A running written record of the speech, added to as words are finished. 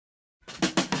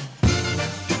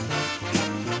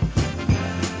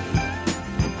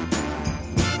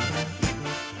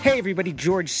Hey everybody,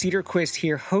 George Cedarquist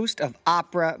here, host of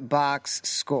Opera Box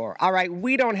Score. All right,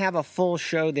 we don't have a full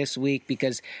show this week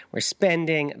because we're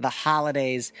spending the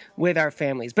holidays with our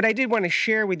families. But I did want to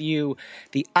share with you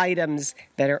the items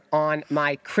that are on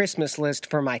my Christmas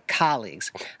list for my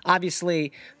colleagues.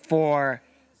 Obviously, for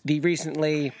the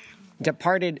recently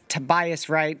departed Tobias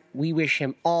Wright, we wish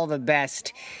him all the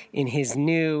best in his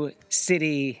new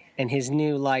city and his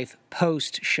new life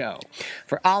post-show.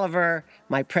 For Oliver,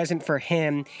 my present for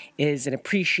him is an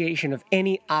appreciation of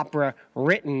any opera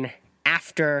written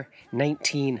after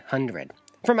 1900.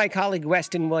 For my colleague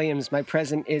Weston Williams, my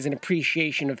present is an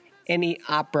appreciation of any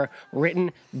opera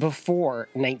written before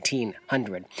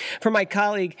 1900. For my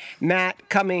colleague Matt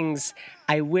Cummings,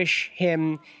 I wish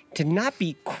him to not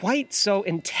be quite so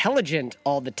intelligent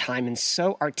all the time and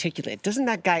so articulate. Doesn't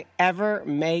that guy ever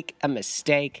make a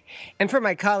mistake? And for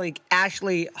my colleague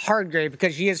Ashley Hardgrave,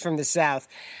 because she is from the South,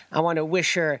 I want to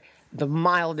wish her the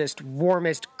mildest,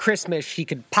 warmest Christmas she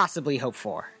could possibly hope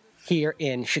for here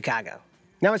in Chicago.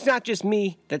 Now, it's not just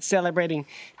me that's celebrating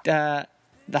the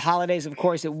holidays. Of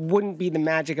course, it wouldn't be the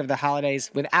magic of the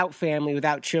holidays without family,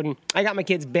 without children. I got my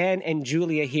kids Ben and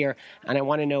Julia here, and I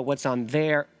want to know what's on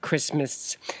their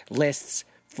Christmas lists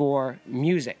for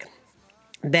music.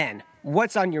 Ben,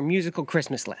 what's on your musical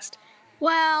Christmas list?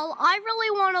 Well, I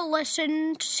really want to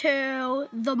listen to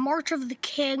The March of the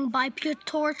King by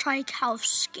Pyotr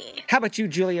Tchaikovsky. How about you,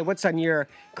 Julia? What's on your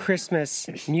Christmas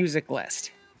music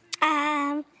list?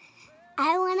 I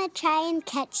want to try and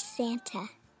catch Santa.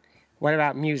 What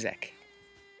about music?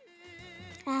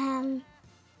 I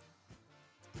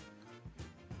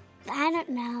don't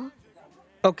know.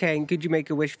 Okay, and could you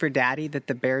make a wish for Daddy that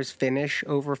the Bears finish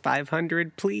over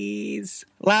 500, please?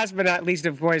 Last but not least,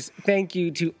 of course, thank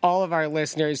you to all of our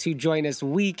listeners who join us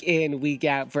week in, week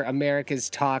out for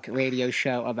America's Talk radio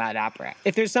show about opera.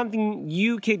 If there's something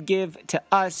you could give to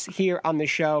us here on the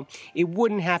show, it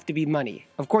wouldn't have to be money.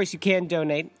 Of course, you can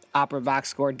donate.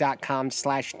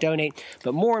 operaboxscore.com/donate.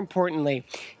 But more importantly,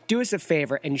 do us a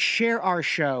favor and share our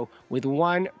show with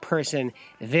one person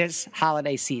this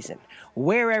holiday season.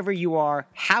 Wherever you are,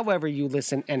 however you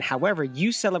listen, and however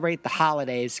you celebrate the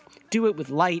holidays, do it with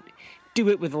light, do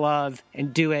it with love,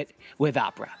 and do it with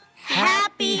opera.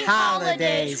 Happy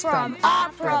holidays from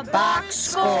Opera Box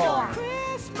Score.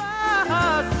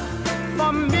 Christmas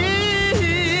for me.